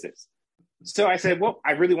 What is this? So I said, well,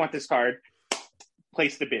 I really want this card.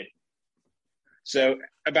 Place the bid. So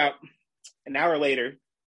about an hour later,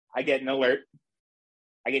 I get an alert.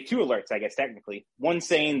 I get 2 alerts, I guess, technically. One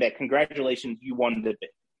saying that, congratulations, you won the bid.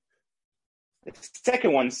 The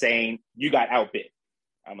second one saying you got outbid.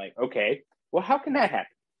 I'm like, okay, well, how can that happen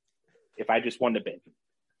if I just won the bid?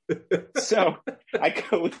 So I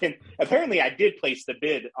go in. Apparently, I did place the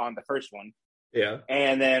bid on the first one. Yeah.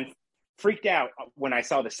 And then freaked out when I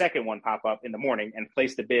saw the second one pop up in the morning and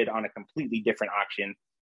placed the bid on a completely different auction.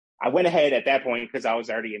 I went ahead at that point because I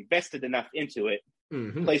was already invested enough into it,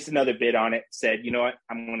 placed another bid on it, said, you know what,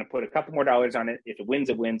 I'm going to put a couple more dollars on it. If it wins,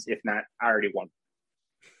 it wins. If not, I already won.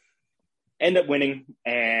 End up winning,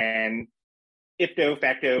 and ipso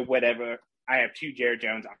facto, whatever, I have 2 Jared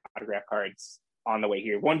Jones autograph cards on the way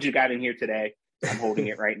here. One just got in here today. I'm holding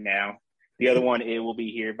it right now. The other one, it will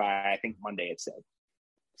be here by, I think, Monday, it said.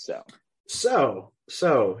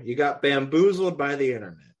 So you got bamboozled by the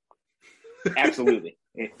internet. Absolutely.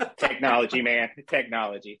 Technology, man.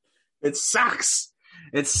 Technology. It sucks,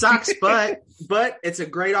 but it's a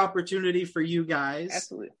great opportunity for you guys.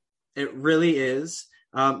 Absolutely. It really is.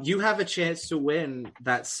 You have a chance to win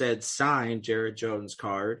that said signed Jared Jones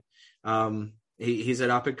card. He's an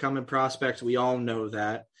up-and-coming prospect. We all know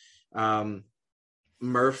that.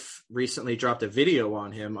 Murph recently dropped a video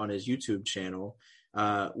on him on his YouTube channel,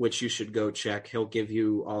 which you should go check. He'll give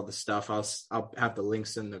you all the stuff. I'll have the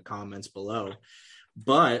links in the comments below.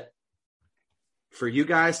 But for you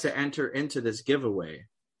guys to enter into this giveaway,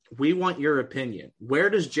 we want your opinion. Where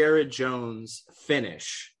does Jared Jones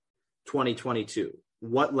finish 2022?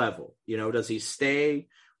 What level? Does he stay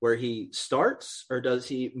where he starts, or does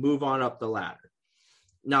he move on up the ladder?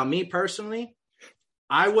 Now, me personally,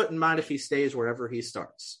 I wouldn't mind if he stays wherever he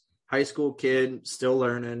starts. High school kid, still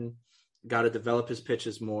learning, got to develop his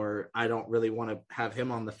pitches more. I don't really want to have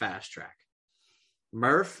him on the fast track.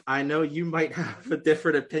 Murph, I know you might have a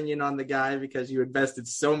different opinion on the guy because you invested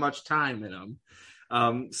so much time in him.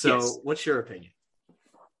 Yes. What's your opinion?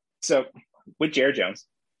 So with Jared Jones,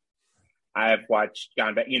 I've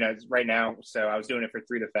gone back, right now. So I was doing it for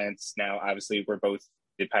 3 Defense. Now, obviously, we're both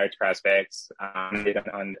the Pirates prospects. Did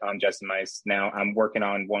on Justin Mice. Now I'm working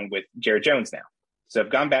on one with Jared Jones now. So I've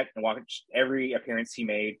gone back and watched every appearance he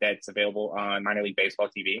made that's available on Minor League Baseball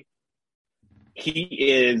TV. He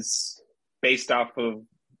is based off of,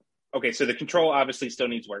 okay, so the control obviously still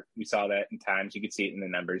needs work. We saw that in times. You could see it in the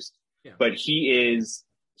numbers. Yeah. But he is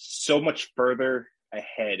so much further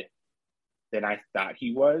ahead than I thought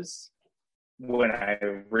he was when I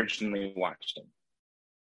originally watched him.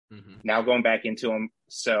 Mm-hmm. Now going back into him,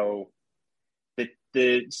 so he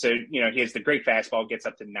has the great fastball, gets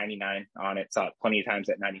up to 99 on it. Saw it plenty of times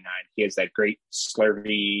at 99. He has that great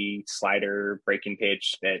slurvy slider breaking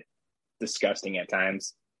pitch that disgusting at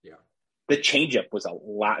times. Yeah. The changeup was a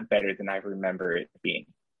lot better than I remember it being.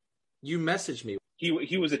 You messaged me.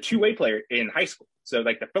 He was a two-way player in high school. So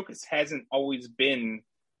the focus hasn't always been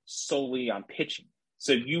solely on pitching.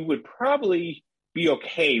 So you would probably be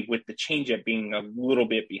okay with the changeup being a little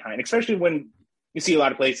bit behind, especially when you see a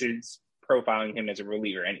lot of places profiling him as a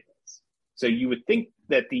reliever anyways. So you would think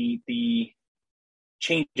that the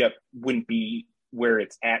changeup wouldn't be where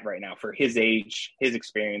it's at right now for his age, his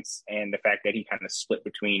experience, and the fact that he kind of split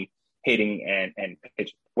between hitting and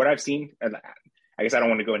pitching. What I've seen, I guess I don't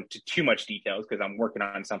want to go into too much details because I'm working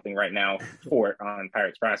on something right now on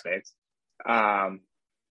Pirates Prospects.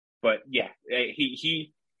 But yeah,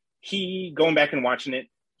 he going back and watching it,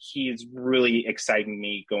 he is really exciting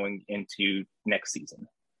me going into next season.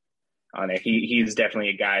 On it, he's definitely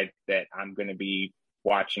a guy that I'm going to be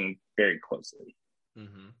watching very closely.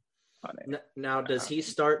 Mm-hmm. On it. Now, does he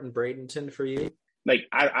start in Bradenton for you?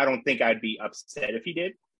 I don't think I'd be upset if he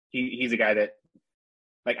did. He's a guy that,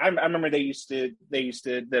 I remember they used to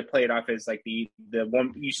play it off as the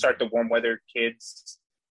warm. You start the warm weather kids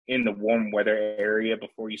in the warm weather area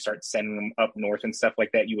before you start sending them up north and stuff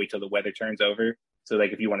like that. You wait till the weather turns over. So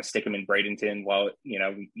if you want to stick them in Bradenton while it's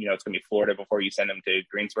going to be Florida before you send them to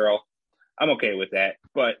Greensboro, I'm okay with that.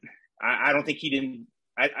 But I don't think he didn't.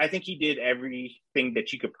 I think he did everything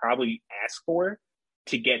that you could probably ask for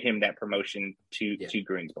to get him that promotion to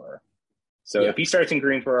Greensboro. So if he starts in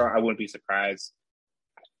Greensboro, I wouldn't be surprised.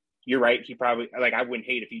 You're right. He probably I wouldn't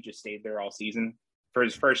hate if he just stayed there all season. For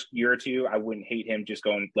his first year or two, I wouldn't hate him just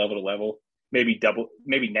going level to level. Maybe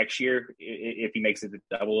next year, if he makes it to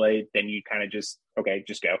Double-A, then you kind of just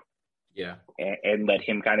go. Yeah. And let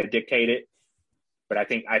him kind of dictate it. But I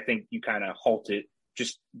think you kind of halt it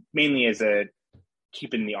just mainly as a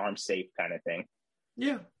keeping the arm safe kind of thing.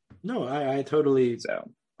 Yeah. No, I totally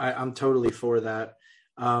I'm totally for that.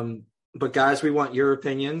 But guys, we want your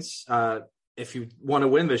opinions. If you want to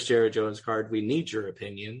win this Jared Jones card, we need your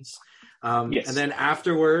opinions. Yes. And then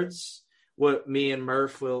afterwards, what me and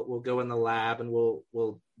Murph will go in the lab and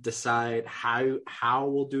we'll decide how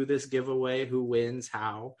we'll do this giveaway, who wins,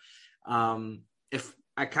 how. If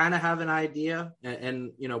I kind of have an idea,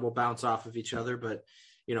 and you know, we'll bounce off of each other, but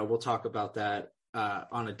you know, we'll talk about that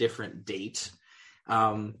on a different date.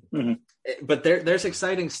 But there's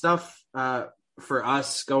exciting stuff for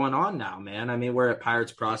us going on now, man. I mean, we're at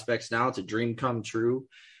Pirates Prospects now. It's a dream come true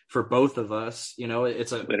for both of us. You know,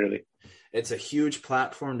 it's a huge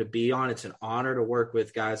platform to be on. It's an honor to work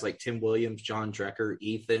with guys like Tim Williams, John Drecker,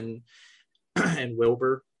 Ethan, and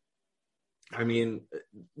Wilbur. I mean,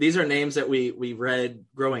 these are names that we read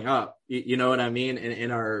growing up, you know what I mean,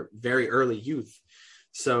 in our very early youth.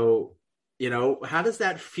 So, you know, how does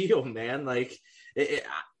that feel, man? Like,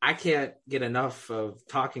 I can't get enough of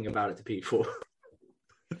talking about it to people.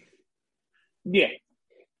 Yeah,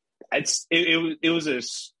 it was a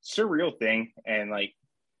surreal thing, and like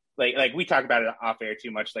we talk about it off air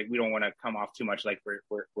too much. Like, we don't want to come off too much like we're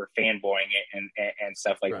fanboying it and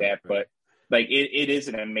stuff like that. Right. But like it is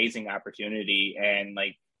an amazing opportunity, and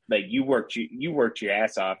like you worked your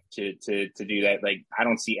ass off to do that. Like, I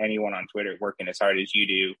don't see anyone on Twitter working as hard as you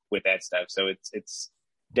do with that stuff. So it's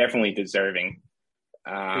definitely deserving.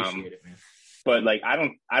 Appreciate it, man. But like, I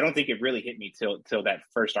don't think it really hit me till that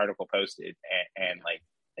first article posted, and like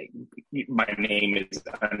my name is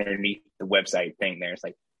underneath the website thing there. It's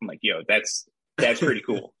like, I'm like, yo, that's pretty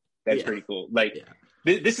cool. That's pretty cool. Like,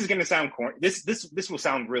 this is gonna sound corny. This will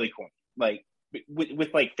sound really corny. Like,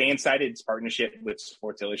 with like FanSided's partnership with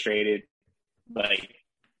Sports Illustrated, like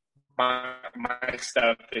my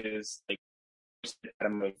stuff is like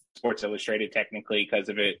of Sports Illustrated technically because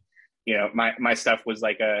of it. You know, my stuff was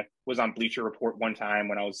on Bleacher Report one time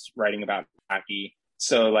when I was writing about hockey.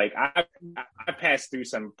 So like I passed through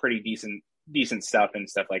some pretty decent stuff and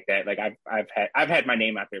stuff like that. Like I've had my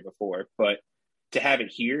name out there before, but to have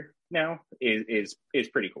it here now is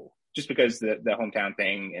pretty cool. Just because the hometown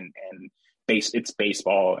thing and it's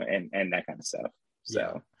baseball and that kind of stuff. So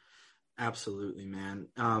yeah, absolutely, man.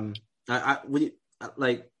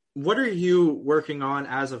 What are you working on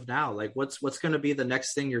as of now? Like, what's going to be the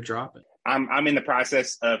next thing you're dropping? I'm in the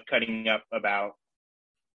process of cutting up about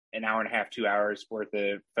an hour and a half, 2 hours worth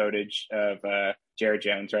of footage of Jared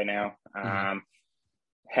Jones right now.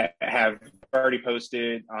 Have already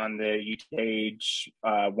posted on the YouTube page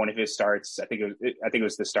one of his starts. I think it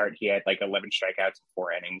was the start. He had like 11 strikeouts in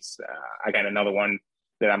 4 innings. I got another one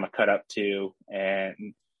that I'm gonna cut up to,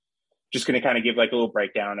 and just going to kind of give like a little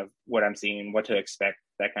breakdown of what I'm seeing, what to expect,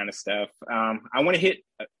 that kind of stuff. I want to hit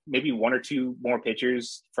maybe 1 or 2 more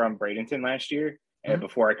pitchers from Bradenton last year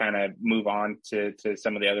before I kind of move on to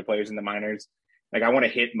some of the other players in the minors. Like, I want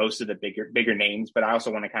to hit most of the bigger names, but I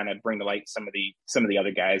also want to kind of bring to light some of the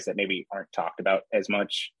other guys that maybe aren't talked about as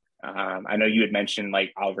much. I know you had mentioned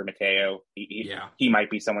like Oliver Mateo. He might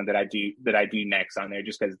be someone that I do next on there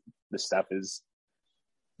just because the stuff is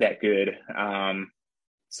that good.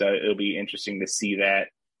 So it'll be interesting to see that.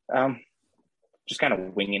 Just kind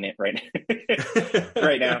of winging it right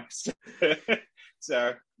now.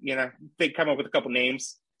 So, you know, they come up with a couple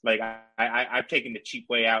names. Like I've taken the cheap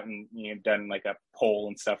way out and, you know, done like a poll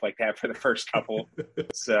and stuff like that for the first couple.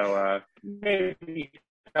 So maybe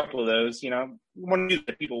a couple of those, you know, one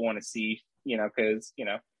that people want to see, you know, because, you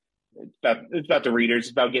know, it's about the readers,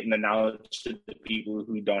 it's about getting the knowledge to the people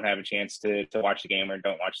who don't have a chance to watch the game or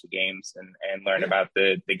don't watch the games and learn about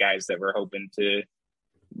the guys that we're hoping to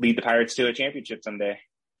lead the Pirates to a championship someday.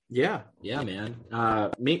 Yeah, man.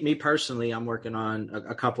 Me personally, I'm working on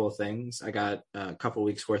a couple of things. I got a couple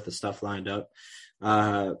weeks worth of stuff lined up.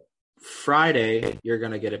 Friday, you're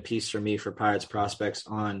going to get a piece from me for Pirates Prospects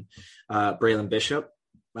on Braylon Bishop.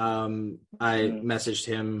 I messaged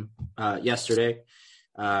him yesterday.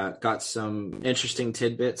 Got some interesting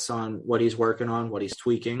tidbits on what he's working on, what he's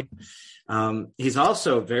tweaking. He's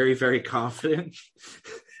also very, very confident.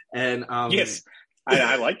 And yes,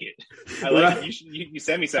 I like it. I like it. You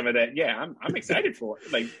send me some of that. Yeah, I'm excited for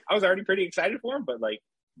it. Like, I was already pretty excited for him, but like,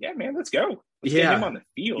 yeah, man, let's go. Let's get him on the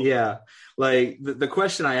field. Yeah. Like the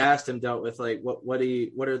question I asked him dealt with like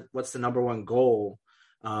what's the number one goal?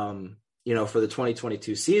 You know, for the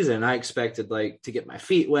 2022 season. I expected like to get my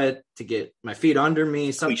feet wet, to get my feet under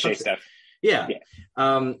me, something stuff. Yeah.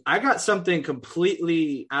 I got something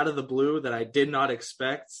completely out of the blue that I did not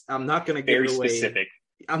expect. I'm not going to give it away. Specific.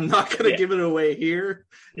 I'm not going to give it away here.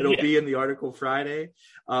 It'll be in the article Friday.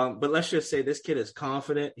 But let's just say this kid is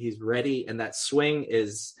confident. He's ready. And that swing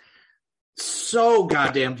is so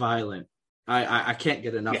goddamn violent. I can't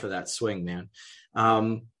get enough of that swing, man.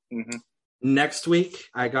 Mm-hmm. Next week,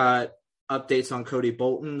 I got updates on Cody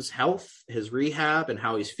Bolton's health, his rehab, and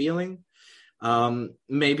how he's feeling.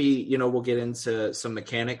 Maybe, we'll get into some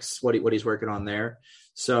mechanics, what he's working on there.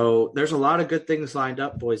 So there's a lot of good things lined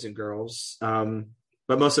up, boys and girls.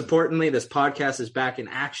 But most importantly, this podcast is back in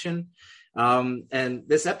action. And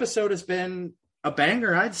this episode has been a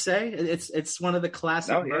banger, I'd say. It's one of the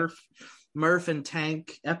classic Murph and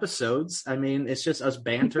Tank episodes. I mean, it's just us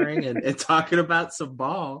bantering and talking about some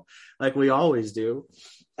ball like we always do.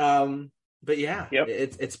 But yeah,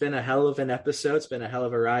 it's been a hell of an episode. It's been a hell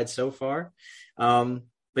of a ride so far. But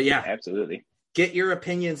yeah, absolutely. Get your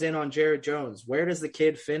opinions in on Jared Jones. Where does the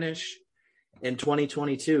kid finish in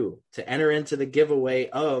 2022 to enter into the giveaway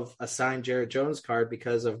of a signed Jared Jones card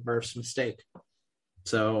because of Murph's mistake?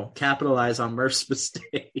 So capitalize on Murph's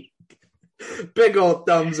mistake. Big old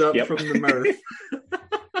thumbs up from the Murph.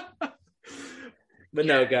 But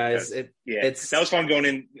no, guys, it's that was fun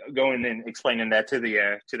going and explaining that to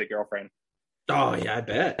the girlfriend. Oh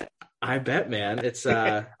yeah, I bet, man. It's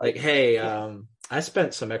like, hey, I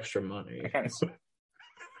spent some extra money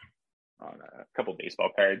on a couple baseball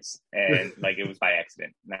cards, and like it was by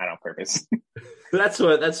accident, not on purpose. That's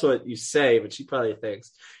what you say, but she probably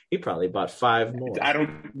thinks he probably bought 5 more.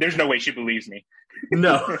 There's no way she believes me.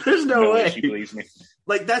 No, there's no way she believes me.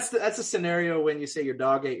 Like that's a scenario when you say your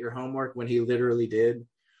dog ate your homework when he literally did,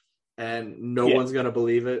 and no one's gonna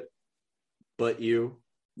believe it, but you.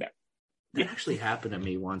 No, that actually happened to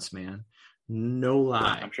me once, man. No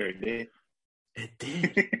lie. I'm sure it did. It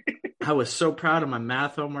did. I was so proud of my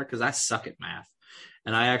math homework because I suck at math,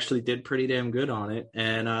 and I actually did pretty damn good on it.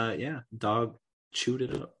 And dog chewed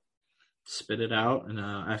it up, spit it out, and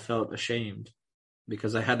I felt ashamed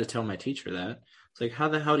because I had to tell my teacher that. It's like, how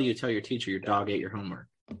the hell do you tell your teacher your dog ate your homework?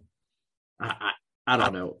 I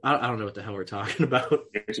don't know. I don't know what the hell we're talking about.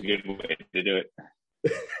 There's a good way to do it.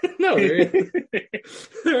 No,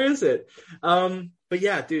 there isn't. But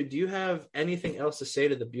yeah, dude, do you have anything else to say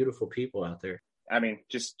to the beautiful people out there? I mean,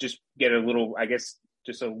 just get a little, I guess,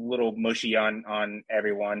 just a little mushy on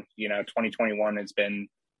everyone. 2021 has been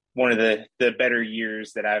one of the better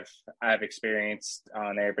years that I've experienced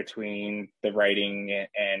on there, between the writing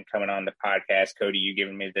and coming on the podcast. Cody, you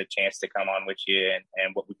giving me the chance to come on with you,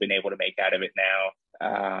 and what we've been able to make out of it now.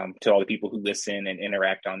 To all the people who listen and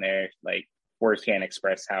interact on there, like, words can't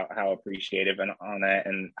express how appreciative on that.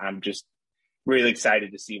 And I'm just really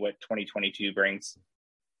excited to see what 2022 brings.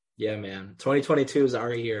 Yeah, man. 2022 is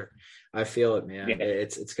our year. I feel it, man. Yeah.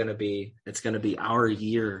 It's gonna be our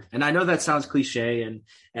year. And I know that sounds cliche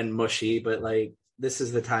and mushy, but like, this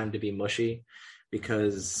is the time to be mushy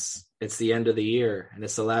because it's the end of the year and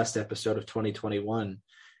it's the last episode of 2021.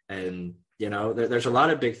 And there's a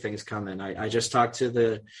lot of big things coming. I just talked to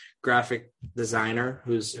the graphic designer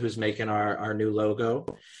who's making our new logo.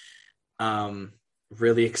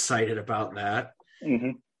 Really excited about that.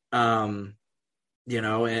 Mm-hmm.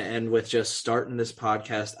 And with just starting this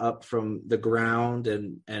podcast up from the ground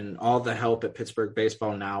and all the help at Pittsburgh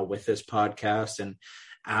Baseball Now with this podcast, and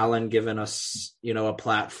Alan giving us, a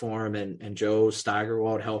platform, and Joe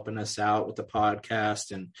Steigerwald helping us out with the podcast,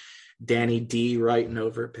 and Danny D writing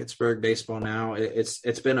over at Pittsburgh Baseball Now.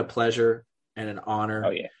 It's been a pleasure and an honor.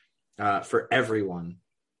 Oh yeah. For everyone.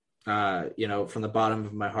 From the bottom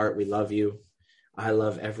of my heart, we love you. I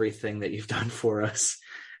love everything that you've done for us.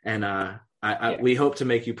 And we hope to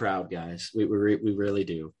make you proud, guys. We really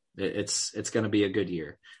do. It's going to be a good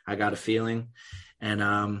year. I got a feeling.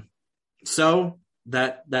 And so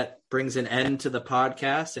that brings an end to the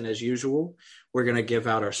podcast. And as usual, we're going to give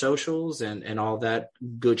out our socials and all that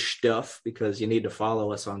good stuff, because you need to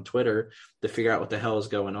follow us on Twitter to figure out what the hell is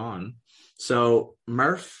going on. So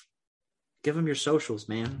Murph, give them your socials,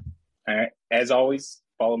 man. All right. As always,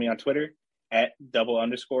 follow me on Twitter at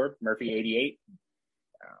 @Murphy88.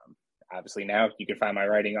 Obviously now you can find my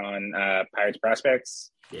writing on Pirates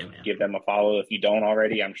Prospects. Yeah, man. Give them a follow if you don't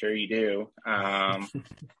already. I'm sure you do.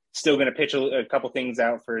 Still going to pitch a couple things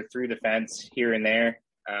out for Through the Fence here and there.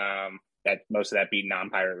 That most of that be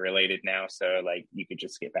non-pirate related now, so like you could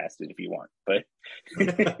just skip past it if you want. But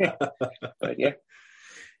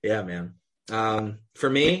yeah, man. For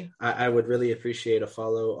me, I would really appreciate a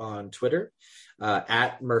follow on Twitter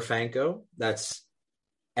at Murphanko. That's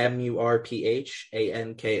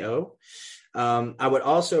MURPHANKO. I would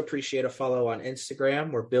also appreciate a follow on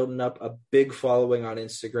Instagram. We're building up a big following on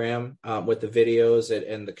Instagram with the videos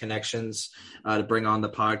and the connections to bring on the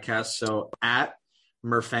podcast. So at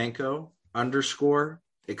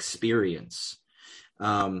Murphanko_experience.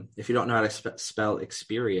 If you don't know how to spell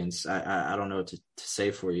experience, I don't know what to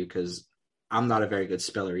say for you, because I'm not a very good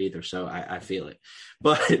speller either, so I feel it.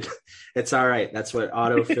 But it's all right. That's what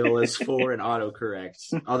autofill is for, and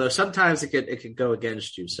autocorrect. Although sometimes it could go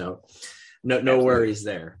against you, so no worries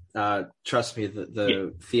there. Trust me,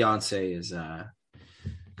 the fiance has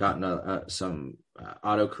gotten some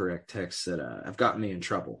autocorrect texts that have gotten me in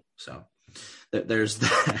trouble. So there's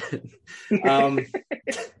that.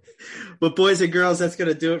 But boys and girls, that's going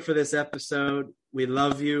to do it for this episode. We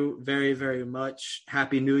love you very, very much.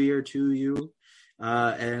 Happy New Year to you.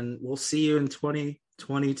 And we'll see you in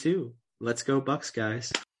 2022. Let's go Bucks,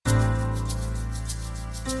 guys.